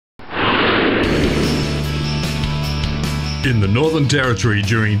In the Northern Territory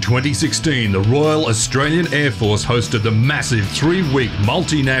during 2016, the Royal Australian Air Force hosted the massive 3-week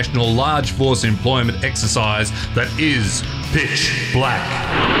multinational large force employment exercise that is Pitch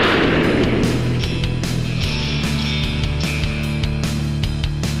Black.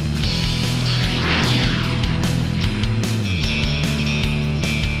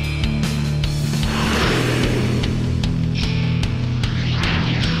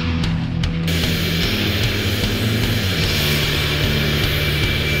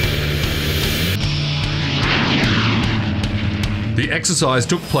 The exercise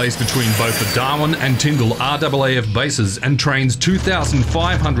took place between both the Darwin and Tyndall RAAF bases and trains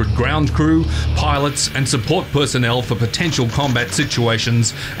 2,500 ground crew, pilots and support personnel for potential combat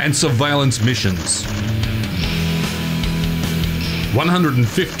situations and surveillance missions.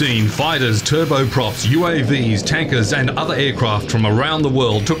 115 fighters, turboprops, UAVs, tankers and other aircraft from around the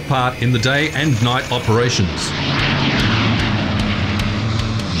world took part in the day and night operations.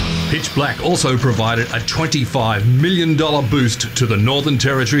 Pitch Black also provided a $25 million boost to the Northern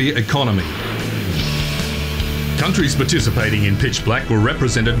Territory economy. Countries participating in Pitch Black were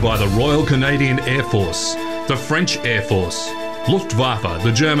represented by the Royal Canadian Air Force, the French Air Force, Luftwaffe,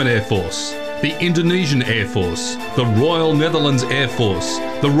 the German Air Force, the Indonesian Air Force, the Royal Netherlands Air Force,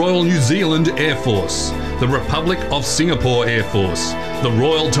 the Royal New Zealand Air Force, the Republic of Singapore Air Force, the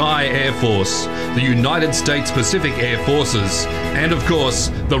Royal Thai Air Force, the United States Pacific Air Forces, and of course,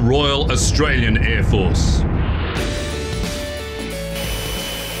 the Royal Australian Air Force.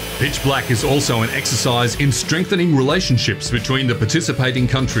 Pitch Black is also an exercise in strengthening relationships between the participating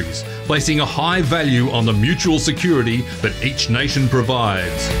countries, placing a high value on the mutual security that each nation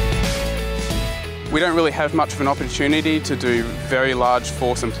provides. We don't really have much of an opportunity to do very large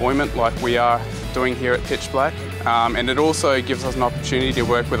force employment like we are doing here at Pitch Black, and it also gives us an opportunity to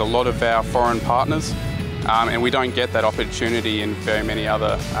work with a lot of our foreign partners, and we don't get that opportunity in very many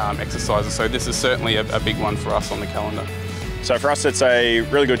other exercises, so this is certainly a big one for us on the calendar. So for us it's a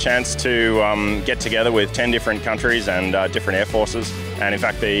really good chance to get together with 10 different countries and different air forces, and in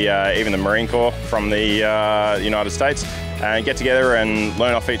fact even the Marine Corps from the United States, and get together and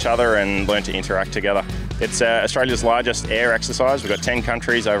learn off each other and learn to interact together. It's Australia's largest air exercise. We've got 10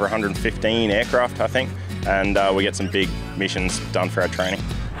 countries, over 115 aircraft I think, and we get some big missions done for our training.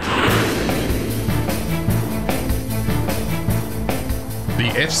 The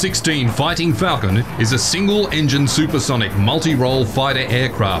F-16 Fighting Falcon is a single-engine supersonic multi-role fighter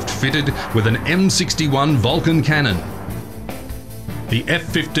aircraft fitted with an M61 Vulcan cannon. The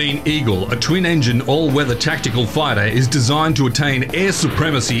F-15 Eagle, a twin-engine all-weather tactical fighter, is designed to attain air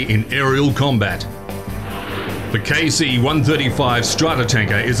supremacy in aerial combat. The KC-135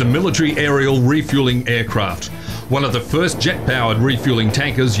 Stratotanker is a military aerial refueling aircraft, one of the first jet-powered refueling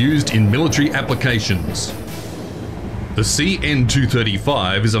tankers used in military applications. The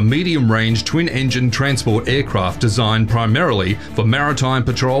CN-235 is a medium-range twin-engine transport aircraft designed primarily for maritime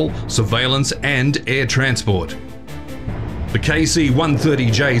patrol, surveillance and air transport. The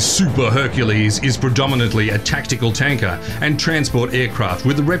KC-130J Super Hercules is predominantly a tactical tanker and transport aircraft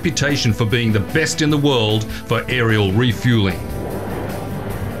with a reputation for being the best in the world for aerial refueling.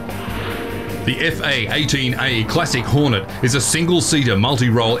 The FA-18A Classic Hornet is a single-seater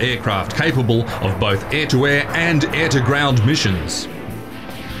multi-role aircraft capable of both air-to-air and air-to-ground missions.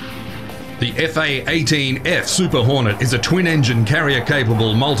 The FA-18F Super Hornet is a twin-engine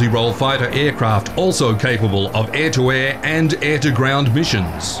carrier-capable multi-role fighter aircraft also capable of air-to-air and air-to-ground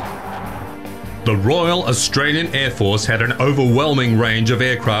missions. The Royal Australian Air Force had an overwhelming range of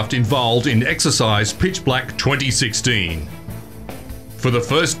aircraft involved in Exercise Pitch Black 2016. For the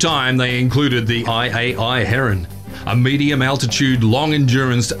first time, they included the IAI Heron, a medium-altitude,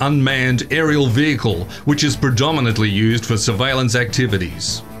 long-endurance unmanned aerial vehicle which is predominantly used for surveillance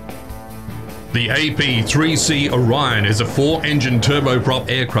activities. The AP-3C Orion is a 4-engine turboprop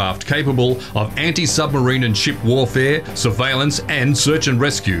aircraft capable of anti-submarine and ship warfare, surveillance and search and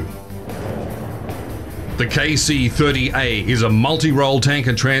rescue. The KC-30A is a multi-role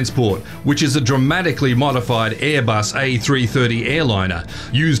tanker transport, which is a dramatically modified Airbus A330 airliner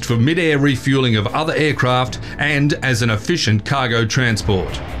used for mid-air refueling of other aircraft and as an efficient cargo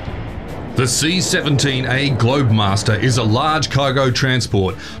transport. The C-17A Globemaster is a large cargo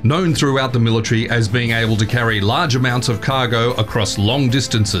transport known throughout the military as being able to carry large amounts of cargo across long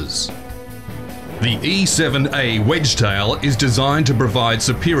distances. The E-7A Wedgetail is designed to provide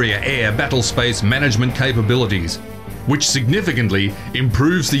superior air battle space management capabilities, which significantly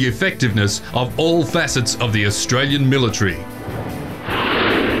improves the effectiveness of all facets of the Australian military.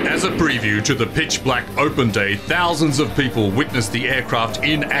 As As a preview to the Pitch Black Open Day, thousands of people witnessed the aircraft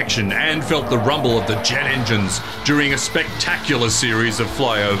in action and felt the rumble of the jet engines during a spectacular series of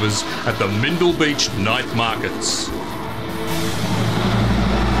flyovers at the Mindle Beach night markets.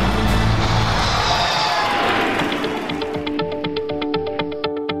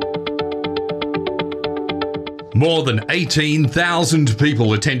 More than 18,000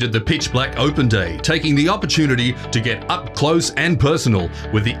 people attended the Pitch Black Open Day, taking the opportunity to get up close and personal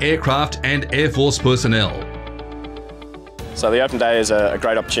with the aircraft and Air Force personnel. So the Open Day is a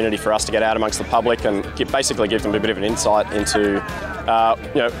great opportunity for us to get out amongst the public and basically give them a bit of an insight into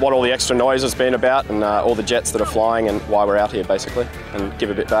what all the extra noise has been about and all the jets that are flying and why we're out here basically, and give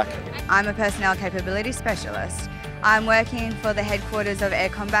a bit back. I'm a Personnel Capability Specialist. I'm working for the headquarters of Air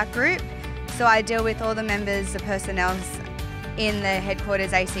Combat Group. So I deal with all the members, the personnel in the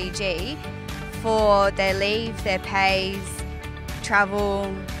headquarters ACG for their leave, their pays,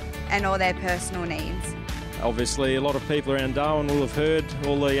 travel and all their personal needs. Obviously a lot of people around Darwin will have heard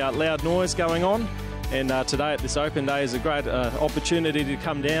all the loud noise going on, and today at this Open Day is a great opportunity to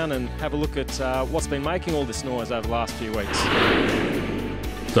come down and have a look at what's been making all this noise over the last few weeks.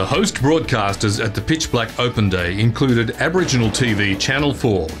 The host broadcasters at the Pitch Black Open Day included Aboriginal TV Channel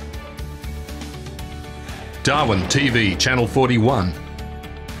 4, Darwin TV Channel 41,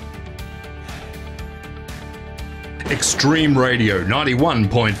 Extreme Radio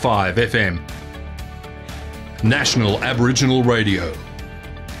 91.5 FM, National Aboriginal Radio,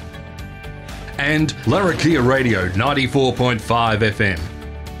 and Larrakia Radio 94.5 FM.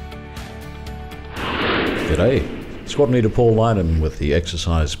 G'day, Squad Leader Paul Lynham with the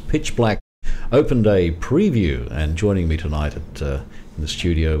exercise Pitch Black Open Day preview, and joining me tonight in the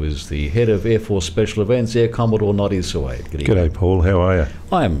studio is the head of Air Force Special Events, Air Commodore Noddy Suwaid. G'day Paul, how are you?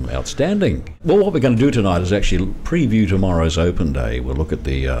 I'm outstanding. Well, what we're going to do tonight is actually preview tomorrow's Open Day. We'll look at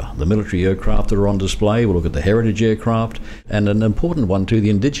the military aircraft that are on display, we'll look at the heritage aircraft, and an important one too, the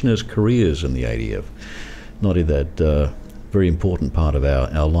Indigenous careers in the ADF. Noddy, that very important part of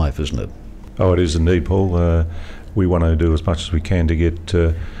our life, isn't it? Oh, it is indeed, Paul. We want to do as much as we can to give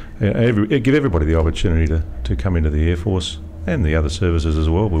everybody the opportunity to come into the Air Force and the other services as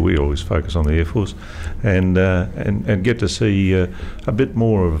well, but we always focus on the Air Force and get to see a bit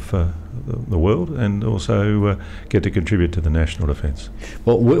more of the world, and also get to contribute to the national defence.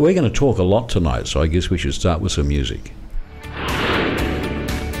 Well, we're going to talk a lot tonight, so I guess we should start with some music.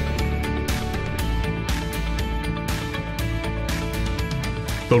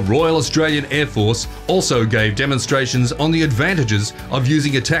 The Royal Australian Air Force also gave demonstrations on the advantages of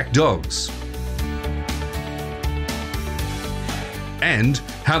using attack dogs and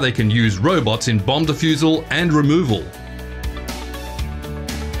how they can use robots in bomb defusal and removal.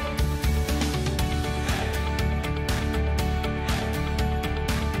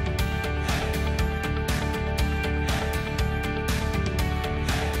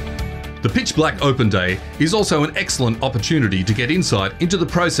 The Pitch Black Open Day is also an excellent opportunity to get insight into the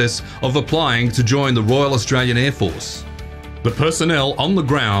process of applying to join the Royal Australian Air Force. The personnel on the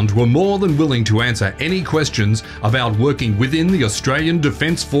ground were more than willing to answer any questions about working within the Australian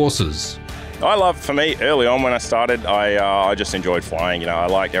Defence Forces. For me, early on when I started, I just enjoyed flying. I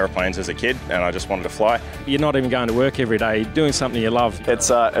liked aeroplanes as a kid, and I just wanted to fly. You're not even going to work every day, you're doing something you love. It's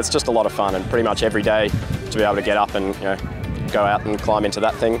just a lot of fun, and pretty much every day to be able to get up and go out and climb into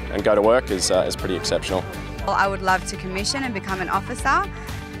that thing and go to work is pretty exceptional. Well, I would love to commission and become an officer.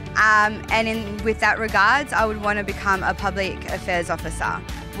 And with that regards, I would want to become a public affairs officer,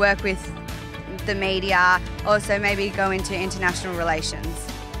 work with the media, also maybe go into international relations.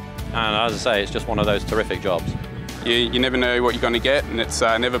 And as I say, it's just one of those terrific jobs. You never know what you're going to get, and it's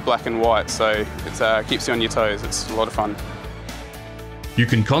never black and white, so it keeps you on your toes. It's a lot of fun. You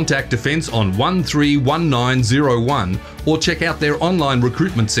can contact Defence on 131901 or check out their online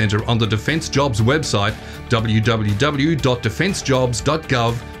recruitment centre on the Defence Jobs website,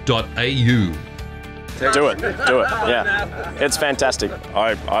 www.defencejobs.gov.au. Do it, yeah. It's fantastic.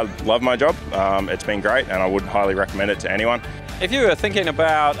 I love my job. It's been great, and I would highly recommend it to anyone. If you were thinking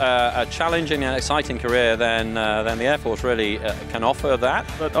about a challenging and exciting career, then the Air Force really can offer that.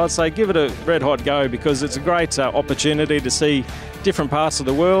 But I'd say give it a red hot go, because it's a great opportunity to see different parts of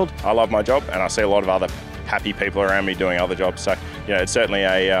the world. I love my job, and I see a lot of other happy people around me doing other jobs. So, it's certainly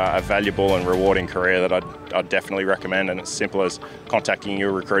a valuable and rewarding career that I'd definitely recommend. And it's simple as contacting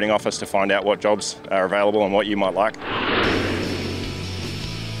your recruiting office to find out what jobs are available and what you might like.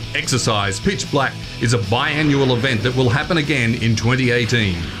 Exercise Pitch Black is a biannual event that will happen again in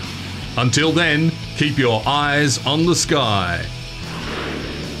 2018. Until then, keep your eyes on the sky.